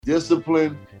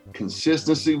discipline,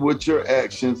 consistency with your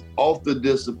actions, off the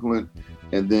discipline,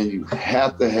 and then you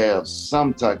have to have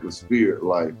some type of spirit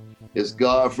like, it's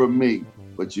God for me,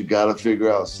 but you got to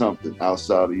figure out something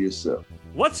outside of yourself.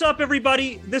 What's up,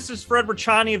 everybody? This is Fred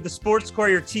Rachani of the Sports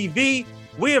Courier TV.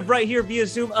 We have right here via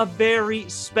Zoom a very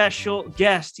special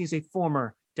guest. He's a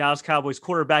former Dallas Cowboys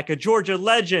quarterback, a Georgia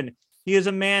legend. He is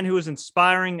a man who is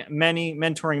inspiring many,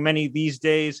 mentoring many these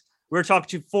days. We're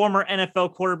talking to former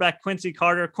NFL quarterback Quincy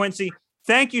Carter. Quincy,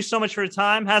 thank you so much for your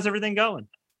time. How's everything going?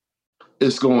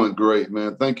 It's going great,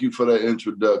 man. Thank you for that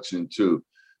introduction, too.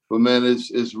 But, man,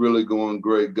 it's really going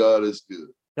great. God is good.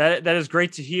 That is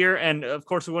great to hear. And, of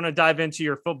course, we want to dive into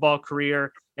your football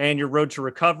career and your road to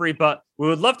recovery. But we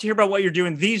would love to hear about what you're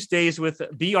doing these days with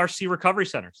BRC Recovery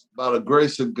Centers. By the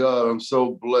grace of God, I'm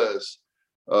so blessed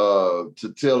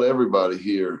to tell everybody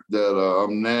here that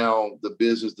I'm now the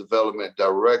business development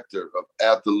director of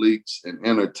athletes and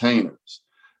entertainers.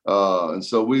 And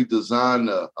so we designed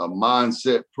a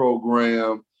mindset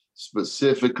program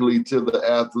specifically to the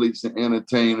athletes and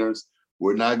entertainers.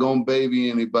 We're not going to baby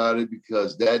anybody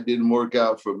because that didn't work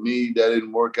out for me. That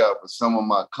didn't work out for some of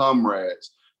my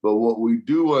comrades. But what we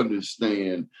do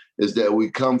understand is that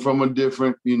we come from a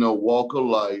different, walk of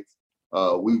life.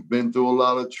 We've been through a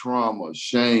lot of trauma,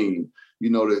 shame,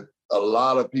 that a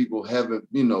lot of people haven't,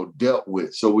 dealt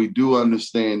with. So we do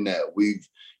understand that. We've,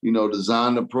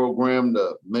 designed a program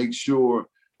to make sure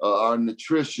our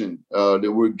nutrition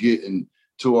that we're getting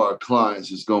to our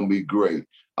clients is going to be great.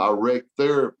 Our rec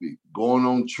therapy, going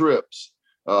on trips,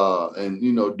 and,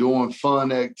 doing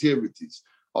fun activities.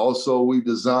 Also, we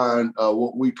designed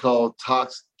what we call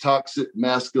toxic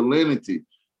masculinity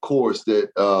course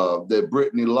that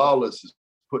Brittany Lawless has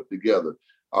put together.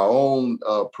 Our own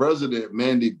president,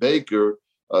 Mandy Baker,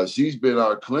 she's been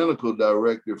our clinical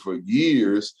director for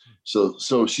years.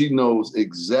 So she knows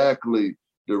exactly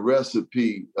the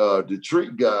recipe to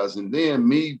treat guys. And then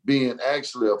me being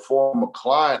actually a former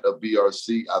client of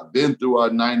BRC, I've been through our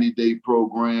 90-day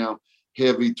program,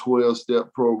 heavy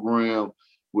 12-step program,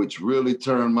 which really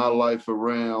turned my life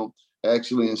around.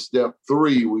 Actually, in step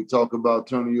 3, we talk about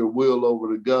turning your will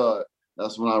over to God.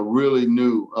 That's when I really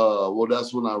knew.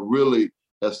 That's when I really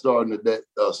had started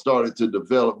to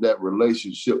develop that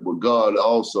relationship with God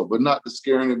also, but not to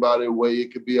scare anybody away.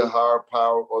 It could be a higher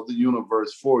power or the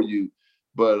universe for you.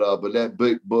 But that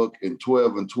big book in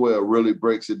 12 and 12 really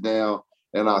breaks it down.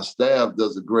 And our staff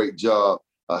does a great job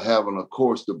of having a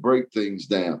course to break things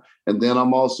down. And then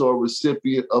I'm also a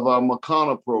recipient of our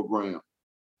McConnell program,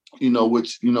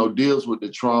 which, deals with the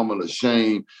trauma, the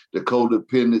shame, the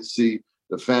codependency,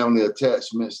 the family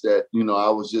attachments that, I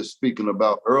was just speaking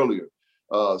about earlier.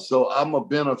 So I'm a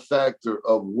benefactor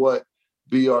of what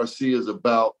BRC is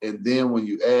about. And then when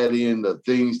you add in the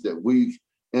things that we've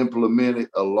implemented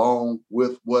along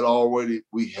with what already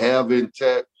we have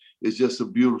intact, it's just a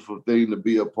beautiful thing to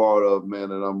be a part of,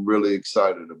 man. And I'm really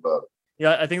excited about it.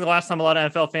 Yeah, I think the last time a lot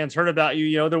of NFL fans heard about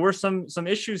you, there were some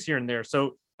issues here and there.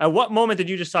 So at what moment did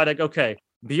you decide, like, okay,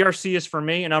 BRC is for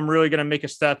me, and I'm really going to make a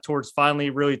step towards finally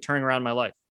really turning around my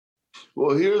life?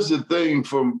 Well, here's the thing.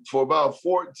 For about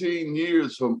 14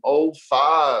 years, from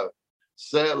 2005,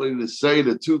 sadly to say,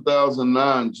 to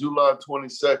 2009, July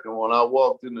 22nd, when I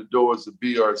walked in the doors of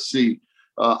BRC,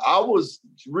 I was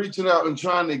reaching out and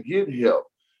trying to get help.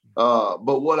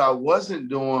 But what I wasn't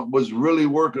doing was really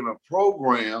working a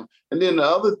program. And then the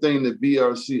other thing that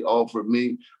BRC offered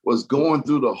me was going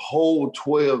through the whole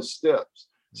 12 steps.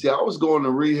 See, I was going to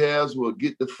rehabs. We'll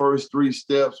get the first 3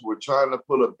 steps. We're trying to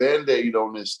put a Band-Aid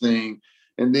on this thing.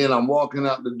 And then I'm walking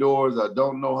out the doors. I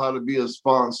don't know how to be a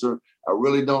sponsor. I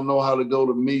really don't know how to go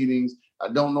to meetings. I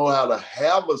don't know how to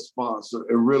have a sponsor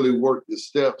and really work the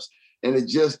steps. And it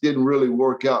just didn't really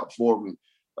work out for me.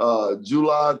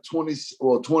 July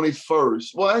 21st.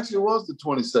 Well, actually, it was the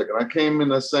 22nd. I came in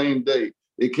the same day.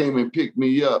 They came and picked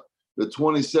me up. The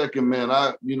 22nd, man,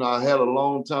 I had a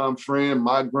longtime friend,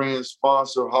 my grand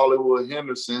sponsor, Hollywood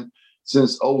Henderson,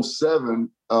 since 2007.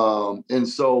 And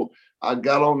so I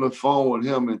got on the phone with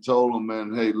him and told him,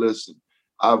 man, hey, listen,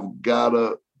 I've got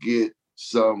to get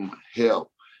some help.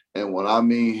 And when I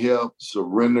mean help,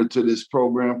 surrender to this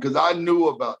program, because I knew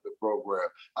about the program.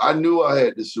 I knew I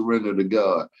had to surrender to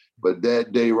God. But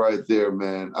that day right there,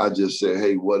 man, I just said,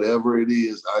 hey, whatever it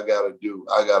is, I got to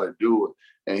do it.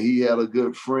 And he had a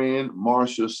good friend,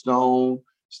 Marsha Stone,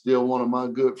 still one of my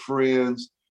good friends.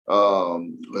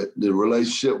 The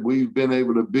relationship we've been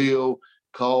able to build,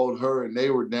 called her, and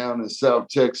they were down in South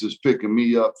Texas picking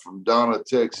me up from Donna,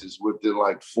 Texas, within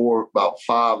like about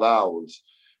 5 hours.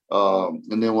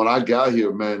 And then when I got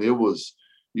here, man, it was,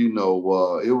 it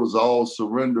was all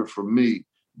surrender for me.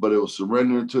 but it was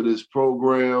surrendering to this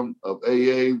program of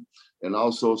AA and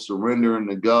also surrendering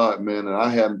to God, man. And I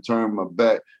haven't turned my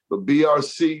back. But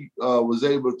BRC was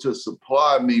able to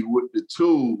supply me with the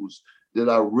tools that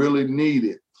I really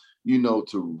needed,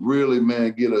 to really,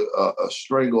 man, get a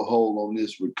stranglehold on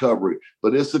this recovery.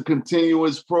 But it's a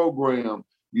continuous program.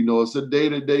 It's a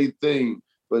day-to-day thing.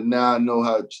 But now I know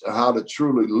how to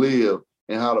truly live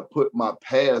and how to put my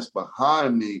past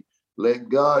behind me, let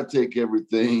God take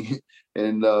everything,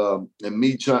 and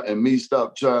me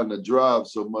stop trying to drive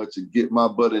so much and get my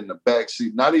butt in the back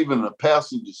seat, not even in the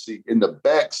passenger seat, in the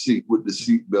back seat with the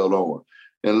seatbelt on,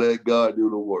 and let God do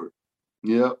the work.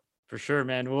 Yep. For sure,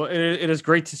 man. Well, it is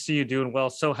great to see you doing well.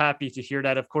 So happy to hear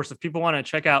that. Of course, if people want to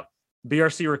check out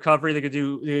BRC Recovery, they could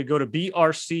go to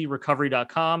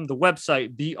brcrecovery.com, the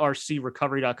website,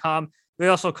 brcrecovery.com. They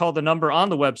also call the number on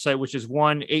the website, which is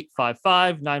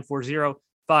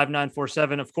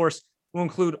 1-855-940-5947. Of course, we'll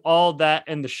include all that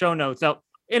in the show notes. Now,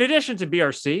 in addition to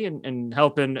BRC and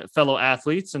helping fellow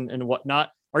athletes and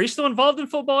whatnot, are you still involved in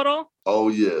football at all? Oh,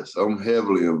 yes. I'm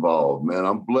heavily involved, man.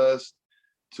 I'm blessed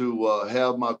to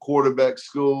have my quarterback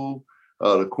school.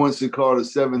 The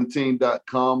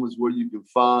QuincyCarter17.com is where you can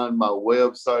find my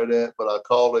website at, but I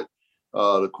call it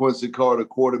the Quincy Carter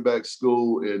Quarterback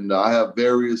School. And I have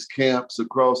various camps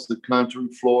across the country,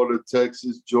 Florida,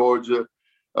 Texas, Georgia,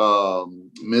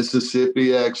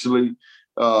 Mississippi, actually.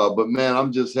 But, man,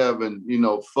 I'm just having,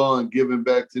 fun giving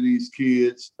back to these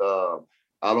kids.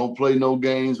 I don't play no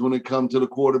games when it comes to the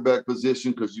quarterback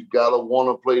position because you got to want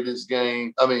to play this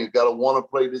game. You got to want to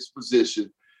play this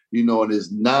position, and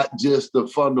it's not just the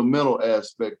fundamental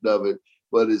aspect of it,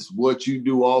 but it's what you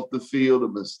do off the field, the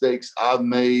mistakes I've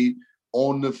made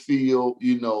on the field,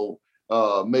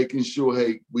 making sure,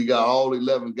 hey, we got all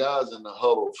 11 guys in the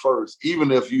huddle first, even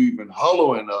if you even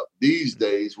huddling up these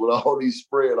days with all these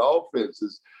spread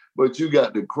offenses, but you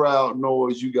got the crowd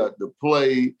noise, you got the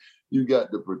play, you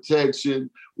got the protection,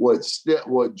 what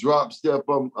drop step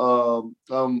I'm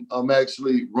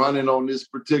actually running on this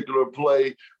particular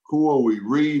play. Who are we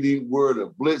reading? Where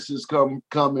the blitz is coming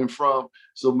from?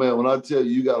 So, man, when I tell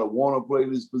you, you got to want to play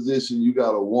this position, you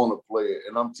got to want to play it.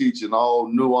 And I'm teaching all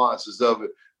nuances of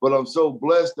it. But I'm so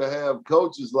blessed to have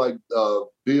coaches like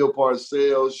Bill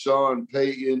Parcells, Sean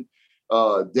Payton,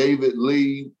 David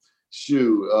Lee,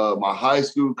 my high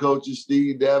school coaches,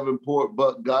 Steve Davenport,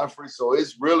 Buck Godfrey. So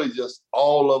it's really just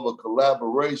all of a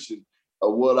collaboration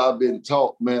of what I've been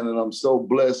taught, man. And I'm so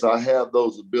blessed I have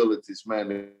those abilities, man,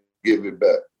 to give it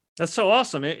back. That's so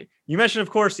awesome. You mentioned, of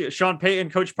course, Sean Payton,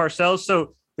 Coach Parcells.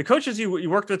 So the coaches you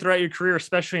worked with throughout your career,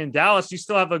 especially in Dallas, you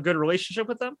still have a good relationship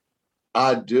with them?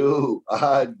 I do.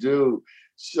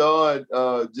 Sean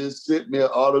just sent me an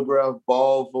autograph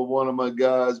ball for one of my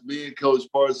guys. Me and Coach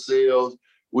Parcells,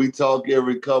 we talk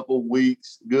every couple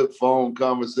weeks, good phone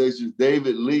conversations.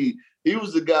 David Lee, he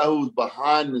was the guy who was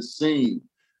behind the scene.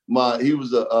 He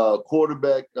was a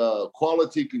quarterback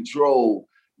quality control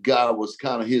guy was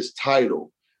kind of his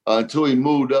title until he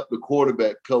moved up to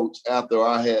quarterback coach after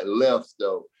I had left,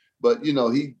 though. But,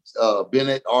 he been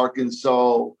at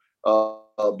Arkansas,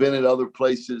 been at other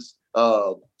places,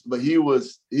 but he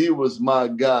was my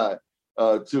guy.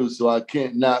 Too, so I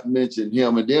can't not mention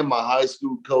him. And then my high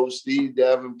school coach, Steve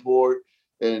Davenport,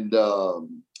 and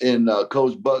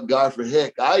Coach Buck Godfrey.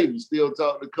 Heck, I even still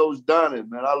talk to Coach Donnan,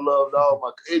 man. I loved all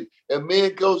my and me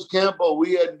and Coach Campo,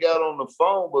 we hadn't got on the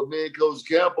phone, but me and Coach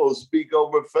Campo speak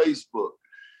over Facebook.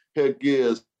 Heck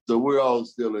yes. So we're all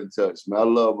still in touch, man. I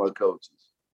love my coaches.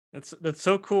 That's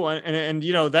so cool. And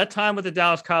that time with the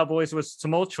Dallas Cowboys was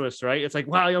tumultuous, right? It's like,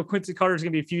 wow, Quincy Carter's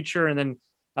gonna be a future, and then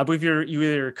I believe you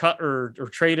either cut or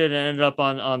traded and ended up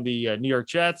on the New York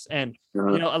Jets. And,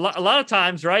 a lot of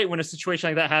times, right, when a situation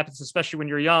like that happens, especially when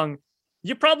you're young,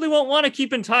 you probably won't want to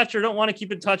keep in touch or don't want to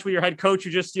keep in touch with your head coach who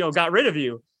just, got rid of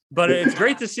you. But it's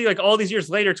great to see, like, all these years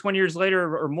later, 20 years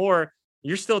later or more,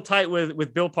 you're still tight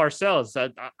with Bill Parcells.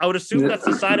 I would assume that's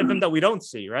the side of him that we don't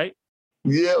see, right?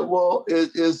 Yeah, well,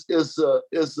 it's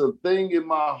a thing in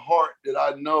my heart that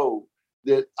I know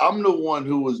that I'm the one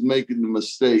who was making the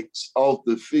mistakes off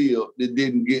the field that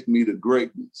didn't get me to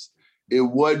greatness. It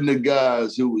wasn't the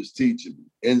guys who was teaching me.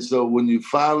 And so when you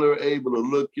finally are able to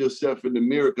look yourself in the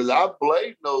mirror, because I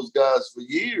blamed those guys for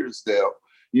years now,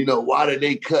 why did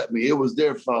they cut me? It was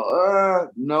their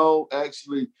fault. No,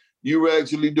 actually, you were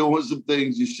actually doing some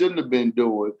things you shouldn't have been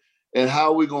doing. And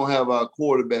how are we going to have our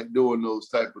quarterback doing those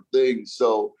type of things?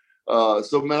 So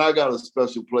man, I got a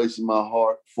special place in my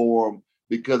heart for them,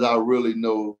 because I really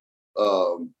know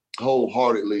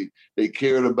wholeheartedly they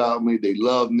cared about me, they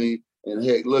love me, and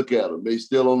heck, look at them. They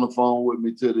still on the phone with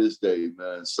me to this day,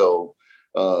 man. So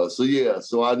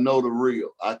So I know the real.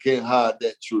 I can't hide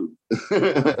that truth.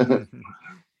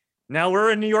 Now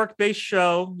we're a New York-based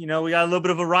show. We got a little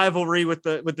bit of a rivalry with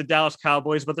the Dallas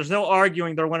Cowboys, but there's no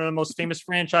arguing they're one of the most famous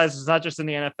franchises, not just in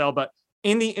the NFL, but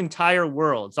in the entire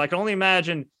world. So I can only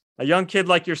imagine a young kid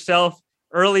like yourself,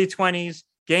 early 20s,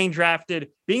 getting drafted,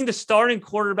 being the starting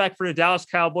quarterback for the Dallas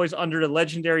Cowboys under the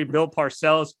legendary Bill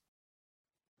Parcells.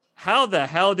 How the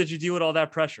hell did you deal with all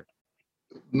that pressure?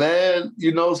 Man,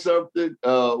 you know something?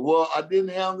 Well, I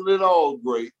didn't handle it all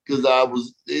great because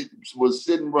it was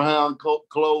sitting behind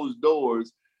closed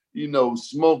doors,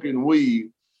 smoking weed.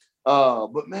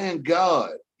 But man, God,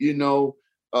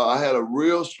 I had a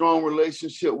real strong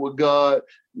relationship with God,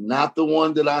 not the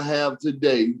one that I have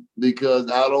today, because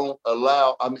I don't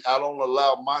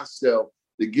allow myself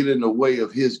to get in the way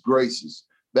of His graces.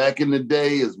 Back in the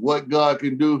day is what God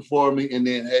can do for me, and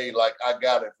then hey, like I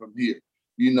got it from here.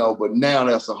 But now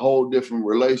that's a whole different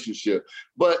relationship.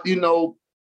 But I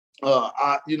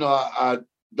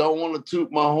don't want to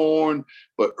toot my horn,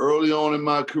 but early on in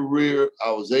my career,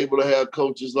 I was able to have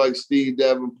coaches like Steve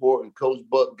Davenport and Coach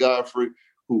Buck Godfrey,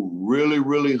 who really,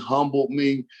 really humbled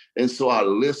me. And so I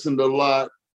listened a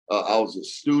lot. I was a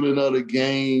student of the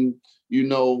game,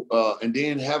 and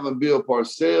then having Bill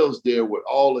Parcells there with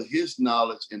all of his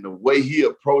knowledge and the way he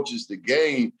approaches the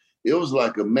game, it was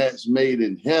like a match made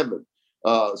in heaven.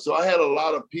 So I had a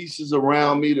lot of pieces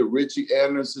around me, the Richie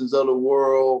Andersons of the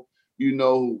world.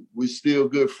 We're still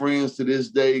good friends to this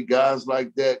day. Guys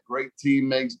like that, great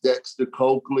teammates, Dexter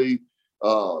Coakley,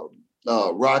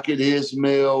 Rocket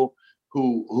Ismail,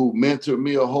 who mentored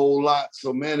me a whole lot.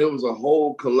 So, man, it was a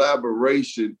whole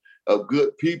collaboration of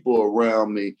good people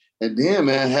around me. And then,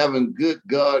 man, having good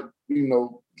God,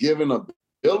 given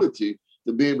ability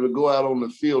to be able to go out on the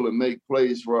field and make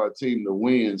plays for our team to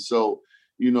win. So,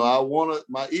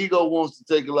 my ego wants to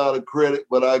take a lot of credit,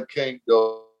 but I can't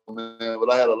though, man.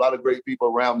 But I had a lot of great people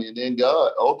around me, and then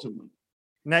God, ultimately.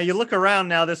 Now you look around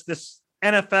now, this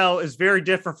NFL is very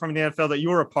different from the NFL that you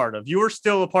were a part of. You were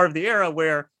still a part of the era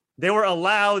where they were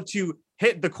allowed to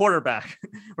hit the quarterback,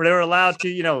 where they were allowed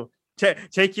to,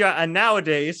 take you out. And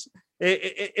nowadays,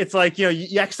 it's like,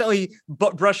 you accidentally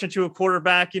brush into a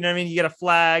quarterback, you get a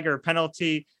flag or a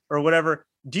penalty or whatever.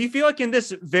 Do you feel like in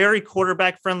this very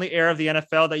quarterback-friendly era of the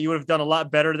NFL that you would have done a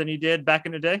lot better than you did back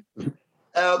in the day?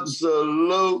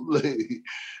 Absolutely.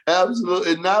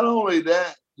 Absolutely. And not only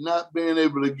that, not being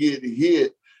able to get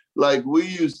hit like we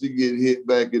used to get hit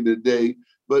back in the day,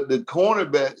 but the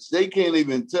cornerbacks, they can't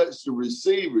even touch the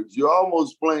receivers. You're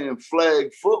almost playing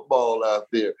flag football out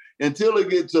there until they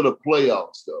get to the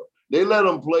playoffs, though. They let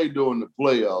them play during the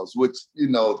playoffs, which,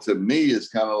 to me is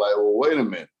kind of like, well, wait a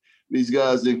minute. These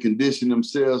guys didn't condition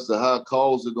themselves to how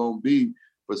calls are going to be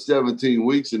for 17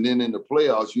 weeks. And then in the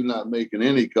playoffs, you're not making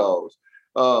any calls.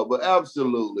 But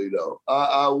absolutely, though,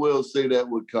 I will say that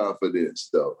with confidence,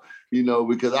 though,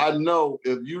 because I know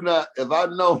if you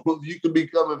can be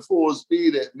coming full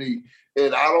speed at me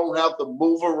and I don't have to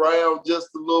move around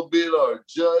just a little bit or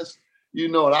adjust,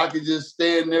 and I can just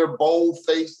stand there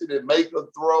bold-faced and make a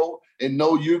throw and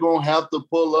know you're going to have to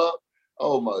pull up.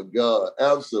 Oh, my God.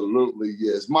 Absolutely,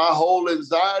 yes. My whole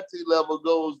anxiety level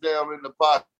goes down in the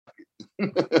pocket.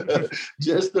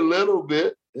 Just a little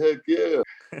bit. Heck yeah.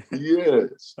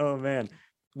 Yes. Oh, man.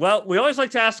 Well, we always like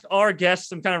to ask our guests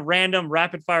some kind of random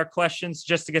rapid-fire questions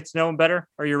just to get to know them better.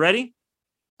 Are you ready?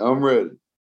 I'm ready.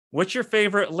 What's your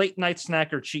favorite late-night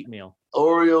snack or cheat meal?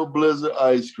 Oreo Blizzard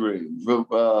ice cream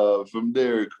from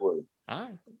Dairy Queen. All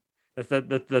right.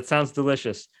 That sounds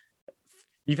delicious.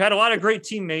 You've had a lot of great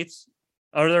teammates.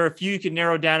 Are there a few you can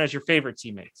narrow down as your favorite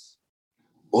teammates?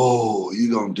 Oh,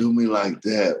 you're going to do me like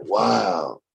that.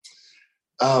 Wow.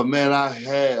 Man, I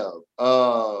have.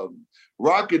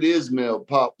 Rocket Ismail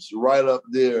pops right up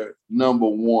there, number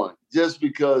one, just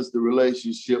because the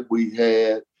relationship we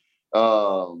had.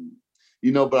 But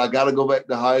I got to go back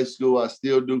to high school. I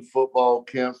still do football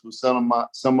camps with some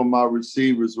of my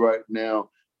receivers right now,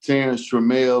 Terrence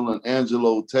Trammell and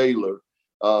Angelo Taylor.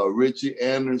 Richie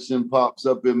Anderson pops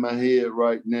up in my head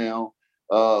right now.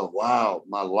 Wow,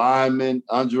 my lineman,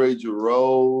 Andre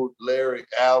Giroux, Larry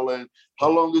Allen. How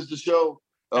long is the show?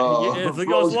 If it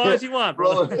goes as long as you want,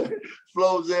 bro.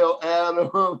 Flozell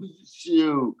Adams,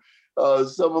 shoot.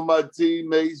 Some of my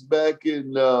teammates back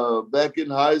in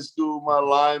high school, my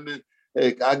linemen.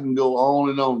 Heck, I can go on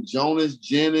and on. Jonas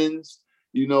Jennings,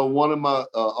 one of my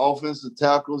offensive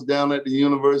tackles down at the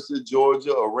University of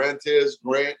Georgia, Orantes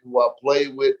Grant, who I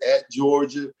played with at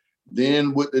Georgia,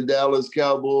 then with the Dallas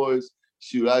Cowboys.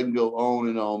 Shoot, I can go on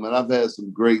and on, man. I've had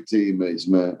some great teammates,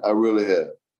 man. I really have.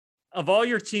 Of all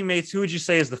your teammates, who would you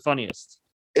say is the funniest?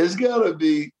 It's gotta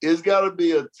be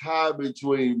a tie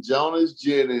between Jonas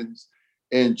Jennings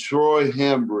and Troy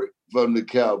Hembrick from the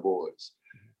Cowboys.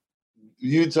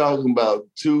 You talking about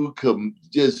two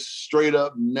just straight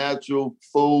up natural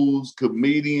fools,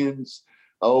 comedians.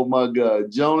 Oh my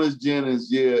God. Jonas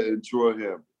Jennings, yeah, and Troy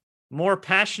Hembrick. More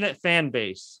passionate fan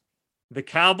base, the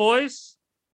Cowboys,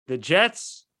 the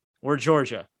Jets, or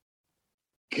Georgia?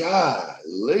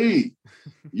 Golly,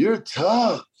 you're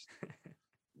tough.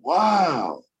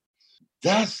 Wow.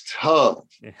 That's tough.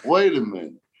 Yeah. Wait a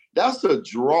minute. That's a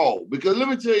draw. Because let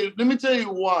me tell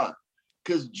you why.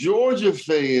 Because Georgia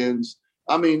fans,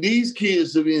 I mean, these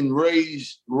kids have been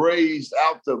raised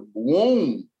out the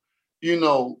womb,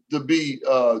 to be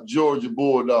Georgia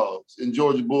Bulldogs and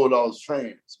Georgia Bulldogs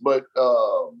fans. But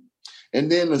and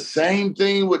then the same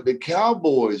thing with the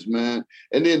Cowboys, man.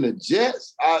 And then the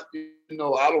Jets, I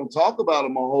don't talk about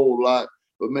them a whole lot,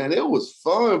 but man, it was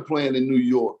fun playing in New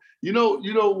York.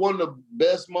 One of the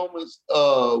best moments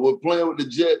with playing with the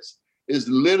Jets is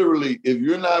literally if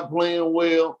you're not playing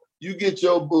well, you get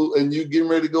your boo and you getting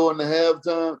ready to go into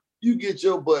halftime, you get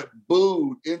your butt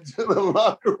booed into the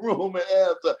locker room at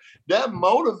halftime. That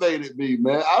motivated me,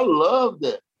 man. I love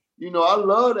that. I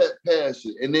love that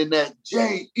passion. And then that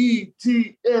Jets,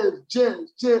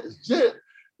 Jets.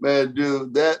 Man,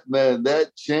 dude,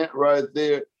 that chant right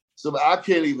there. So I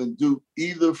can't even do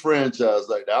either franchise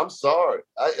like that. I'm sorry.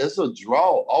 It's a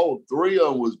draw. All three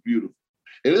of them was beautiful.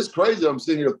 And it's crazy. I'm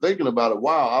sitting here thinking about it.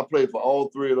 Wow, I played for all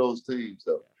three of those teams,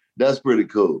 though. That's pretty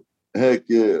cool. Heck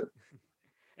yeah.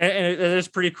 And it is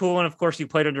pretty cool. And of course, you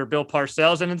played under Bill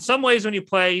Parcells. And in some ways, when you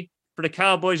play for the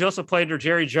Cowboys, you also played under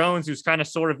Jerry Jones, who's kind of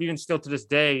sort of even still to this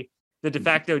day, the de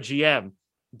facto GM.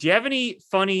 Do you have any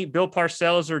funny Bill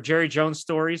Parcells or Jerry Jones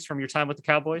stories from your time with the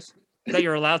Cowboys that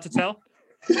you're allowed to tell?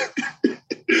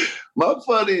 My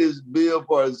funniest Bill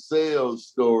Parcells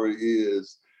story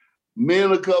is me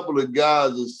and a couple of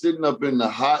guys are sitting up in the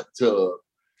hot tub,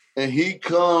 and he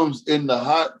comes in the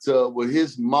hot tub with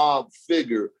his mob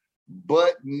figure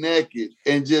butt naked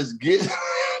and just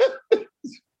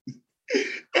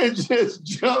and just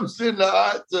jumps in the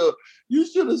hot tub. You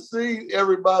should have seen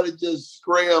everybody just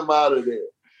scram out of there.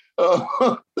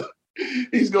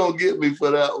 He's gonna get me for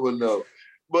that one though.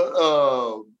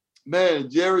 But man,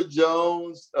 Jerry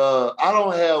Jones, I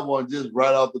don't have one just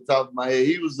right off the top of my head.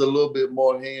 He was a little bit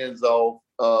more hands-off,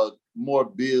 more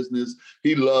business.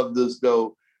 He loved us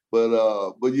though.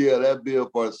 But yeah, that Bill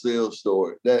Parcells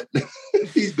story, that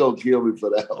he's gonna kill me for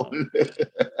that one.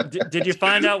 Did you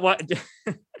find out what?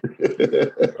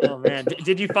 Oh man,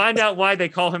 did you find out why they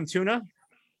call him Tuna?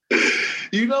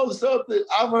 You know something?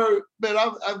 I've heard, man.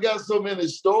 I've got so many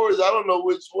stories. I don't know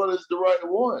which one is the right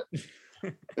one.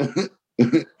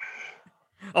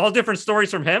 All different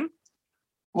stories from him?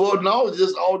 Well, no,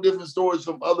 just all different stories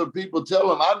from other people.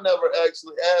 Tell him I never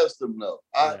actually asked him though.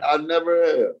 Yeah. I never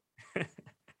have.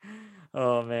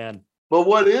 Oh man! But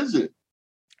what is it?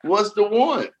 What's the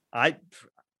one?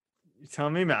 Tell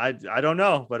me, man. I don't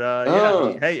know, but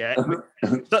yeah. Hey,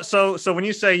 so when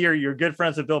you say you're good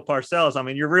friends with Bill Parcells, I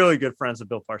mean you're really good friends with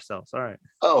Bill Parcells. All right.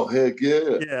 Oh heck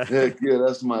yeah! Heck yeah!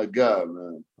 That's my guy,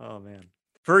 man. Oh man.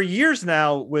 For years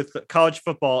now with college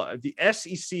football, the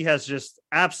SEC has just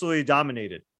absolutely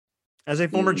dominated. As a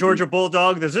former Georgia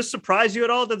Bulldog, does this surprise you at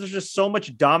all that there's just so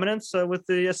much dominance with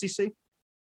the SEC?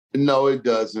 No, it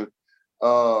doesn't.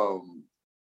 The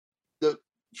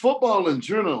football in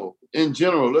general,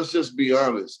 let's just be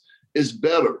honest, is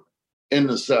better in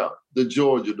the South. The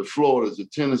Georgia, the Floridas, the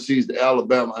Tennessees, the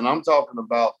Alabama, and I'm talking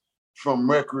about from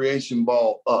recreation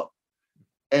ball up.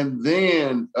 And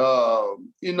then,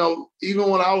 even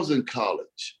when I was in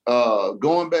college,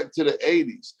 going back to the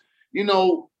 80s,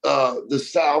 the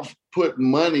South put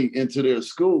money into their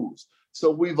schools.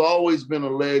 So we've always been a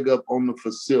leg up on the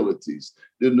facilities,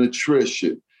 the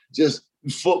nutrition, just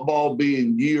football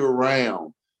being year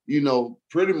round,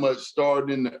 pretty much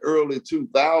starting in the early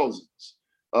 2000s.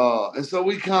 And so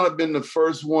we kind of been the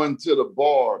first one to the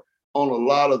bar on a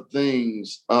lot of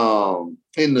things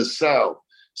in the South.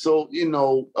 So,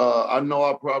 I know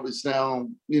I probably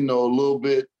sound, a little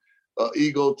bit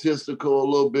egotistical a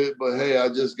little bit, but hey, I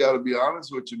just got to be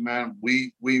honest with you, man.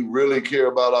 We really care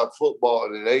about our football,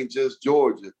 and it ain't just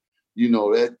Georgia.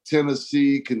 That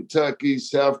Tennessee, Kentucky,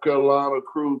 South Carolina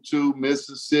crew too,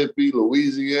 Mississippi,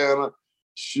 Louisiana.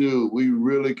 Shoot, we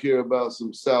really care about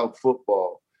some South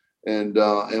football, and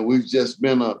we've just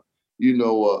been a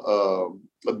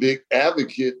big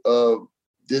advocate of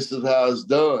this is how it's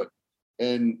done,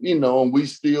 and we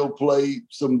still play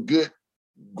some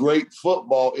great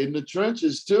football in the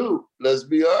trenches too. Let's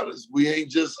be honest, we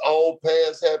ain't just all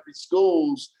pass happy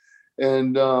schools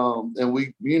and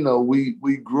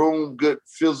we groom good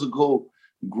physical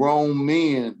grown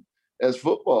men as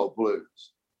football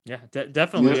players. Yeah,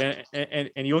 definitely. Yeah.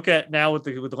 And you look at now with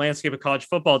the landscape of college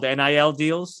football, the NIL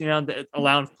deals,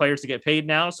 allowing players to get paid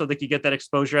now so they could get that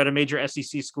exposure at a major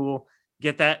SEC school,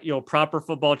 get that, proper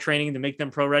football training to make them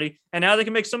pro ready. And now they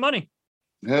can make some money.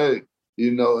 Hey,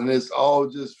 and it's all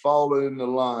just falling in the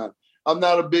line. I'm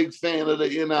not a big fan of the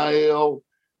NIL.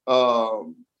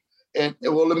 And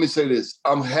well, let me say this.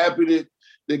 I'm happy that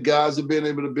the guys have been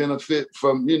able to benefit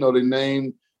from, the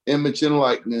name, image, and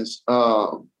likeness.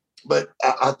 But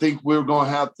I think we're going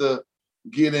to have to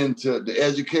get into the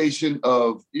education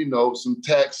of, some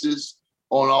taxes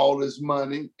on all this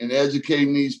money and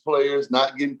educating these players,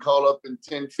 not getting caught up in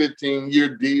 10,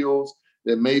 15-year deals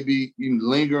that maybe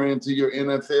linger into your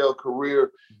NFL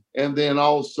career. And then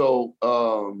also,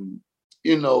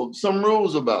 some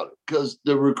rules about it, because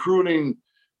the recruiting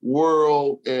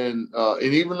world and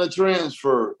even the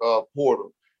transfer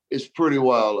portal is pretty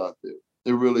wild out there.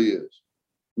 It really is.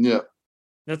 Yeah.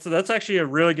 That's actually a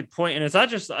really good point. And it's not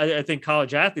just, I think,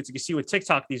 college athletes. You can see with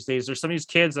TikTok these days, there's some of these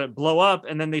kids that blow up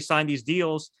and then they sign these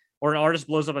deals, or an artist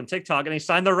blows up on TikTok and they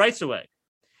sign their rights away.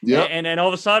 Yeah. And all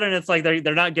of a sudden it's like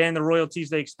they're not getting the royalties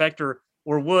they expect or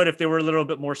would if they were a little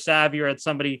bit more savvy or had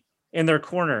somebody in their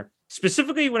corner.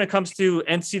 Specifically when it comes to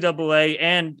NCAA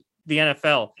and the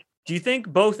NFL, do you think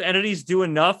both entities do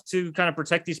enough to kind of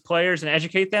protect these players and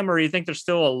educate them, or do you think there's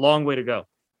still a long way to go?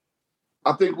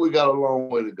 I think we got a long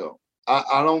way to go.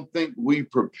 I don't think we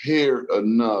prepared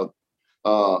enough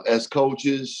as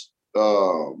coaches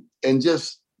and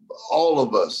just all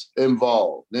of us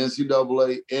involved, the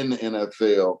NCAA and the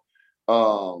NFL.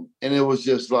 And it was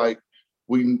just like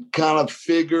we kind of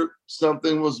figured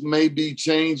something was maybe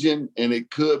changing and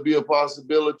it could be a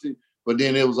possibility, but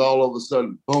then it was all of a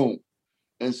sudden, boom.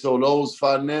 And so those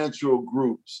financial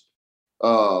groups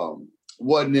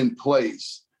wasn't in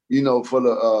place. For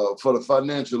the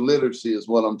financial literacy is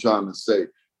what I'm trying to say,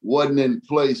 wasn't in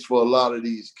place for a lot of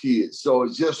these kids. So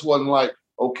it just wasn't like,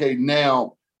 okay,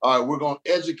 now, all right, we're going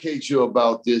to educate you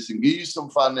about this and give you some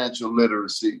financial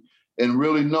literacy and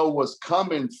really know what's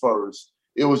coming first.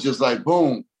 It was just like,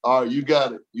 boom, all right, you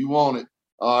got it. You want it.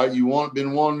 All right,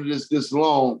 been wanting this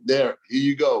long. There, here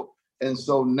you go. And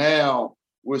so now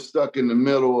we're stuck in the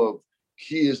middle of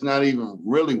kids not even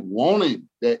really wanting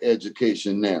that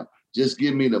education now. Just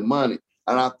give me the money.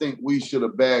 And I think we should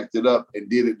have backed it up and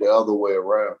did it the other way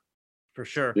around. For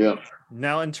sure. Yeah.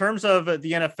 Now, in terms of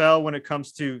the NFL, when it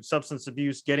comes to substance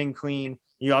abuse, getting clean,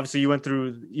 you went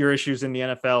through your issues in the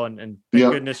NFL and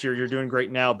thank goodness you're doing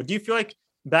great now. But do you feel like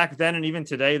back then and even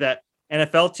today that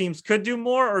NFL teams could do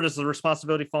more, or does the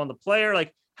responsibility fall on the player?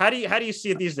 Like, how do you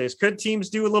see it these days? Could teams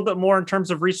do a little bit more in terms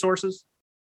of resources?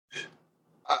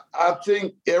 I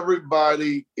think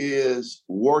everybody is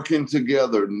working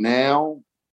together now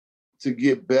to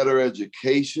get better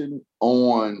education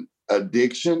on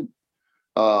addiction,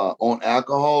 on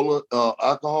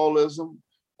alcoholism,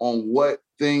 on what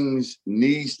things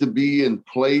needs to be in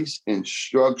place and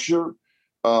structure,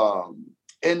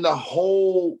 and the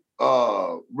whole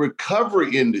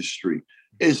recovery industry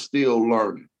is still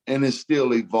learning and is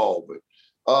still evolving.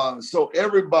 So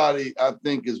everybody, I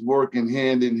think, is working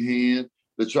hand in hand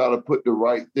to try to put the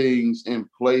right things in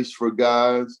place for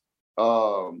guys.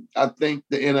 I think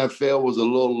the NFL was a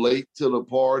little late to the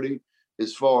party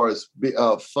as far as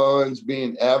funds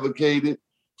being advocated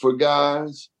for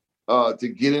guys to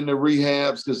get into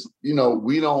rehabs, because,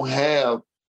 we don't have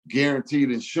guaranteed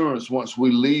insurance once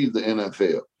we leave the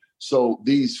NFL. So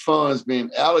these funds being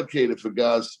allocated for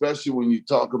guys, especially when you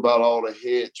talk about all the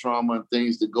head trauma and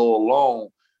things that go along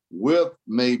with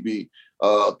maybe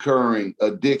occurring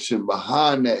addiction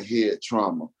behind that head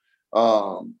trauma.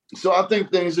 So I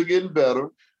think things are getting better.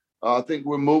 I think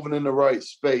we're moving in the right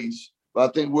space. But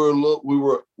I think we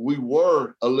were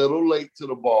a little late to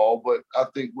the ball, but I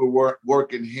think we're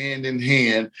working hand in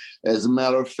hand, as a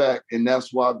matter of fact, and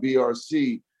that's why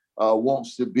BRC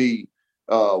wants to be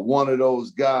one of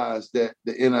those guys that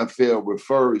the NFL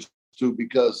refers to,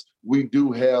 because we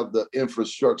do have the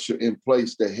infrastructure in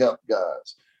place to help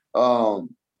guys.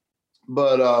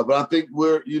 But I think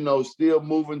we're, still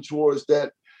moving towards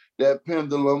that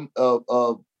pendulum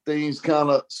of things kind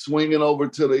of swinging over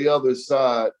to the other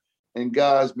side and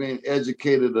guys being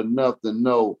educated enough to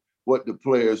know what the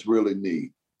players really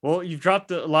need. Well, you've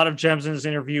dropped a lot of gems in this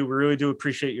interview. We really do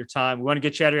appreciate your time. We want to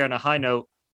get you out of here on a high note.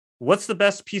 What's the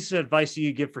best piece of advice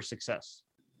you give for success?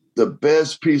 The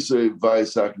best piece of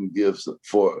advice I can give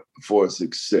for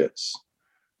success.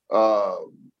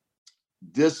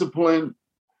 Discipline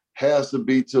has to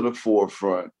be to the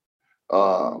forefront.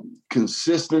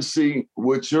 consistency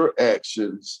with your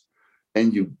actions,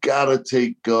 and you got to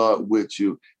take God with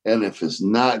you. And if it's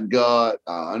not God,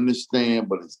 I understand,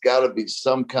 but it's got to be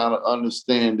some kind of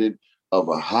understanding of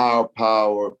a higher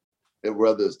power,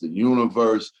 whether it's the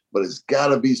universe, but it's got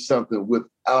to be something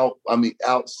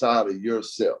outside of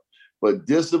yourself. But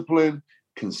discipline,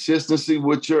 consistency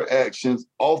with your actions,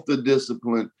 off the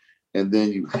discipline, and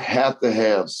then you have to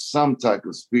have some type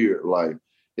of spirit like,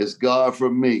 it's God for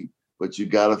me, but you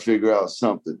got to figure out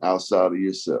something outside of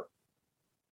yourself.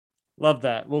 Love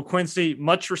that. Well, Quincy,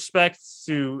 much respect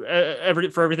to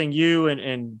for everything you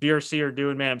and BRC are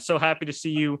doing, man. I'm so happy to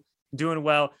see you doing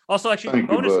well. Also, actually,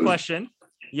 bonus question.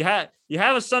 You have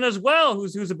a son as well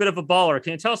who's a bit of a baller.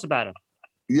 Can you tell us about him?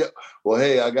 Yeah. Well,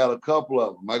 hey, I got a couple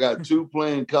of them. I got two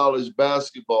playing college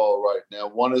basketball right now.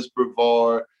 One is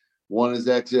Brevard. One is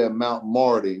actually at Mount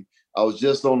Marty. I was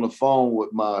just on the phone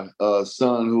with my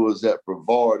son who is at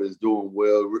Brevard, is doing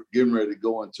well, getting ready to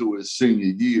go into his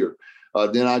senior year.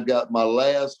 Then I got my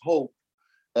last hope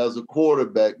as a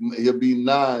quarterback. He'll be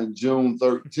 9 June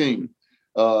 13th.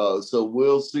 So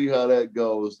we'll see how that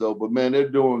goes, though. But, man, they're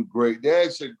doing great. They're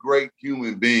actually great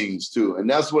human beings, too. And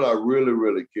that's what I really,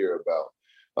 really care about.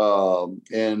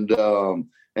 And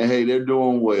hey, they're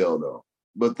doing well, though.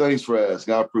 But thanks for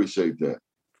asking. I appreciate that.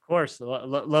 Of course.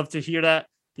 Love to hear that.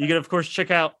 You can, of course,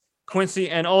 check out Quincy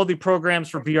and all the programs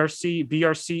for BRC,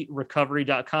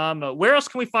 brcrecovery.com. Where else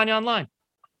can we find you online?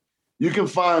 You can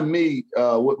find me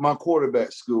with my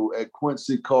quarterback school at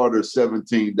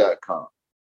QuincyCarter17.com.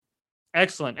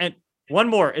 Excellent. And one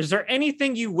more. Is there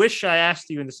anything you wish I asked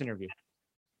you in this interview?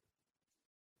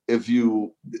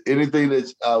 Anything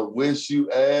that I wish you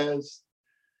asked?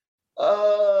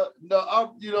 No,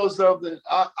 something.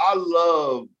 I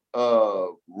love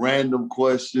random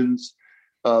questions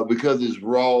because it's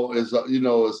raw, it's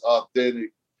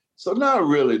authentic. So not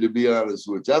really, to be honest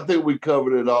with you. I think we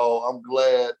covered it all. I'm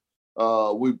glad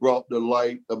we brought the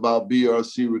light about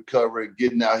BRC recovery,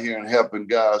 getting out here and helping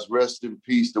guys. Rest in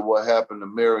peace to what happened to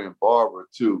Marion Barber,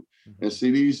 too. Mm-hmm. And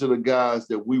see, these are the guys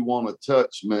that we want to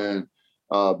touch, man,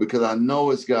 because I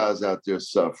know it's guys out there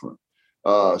suffering.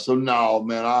 So no,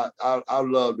 man, I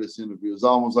love this interview. It's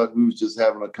almost like we was just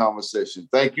having a conversation.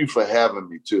 Thank you for having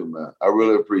me too, man. I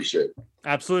really appreciate it.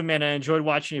 Absolutely, man. I enjoyed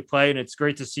watching you play, and it's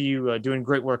great to see you doing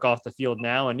great work off the field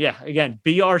now. And yeah, again,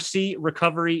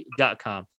 brcrecovery.com.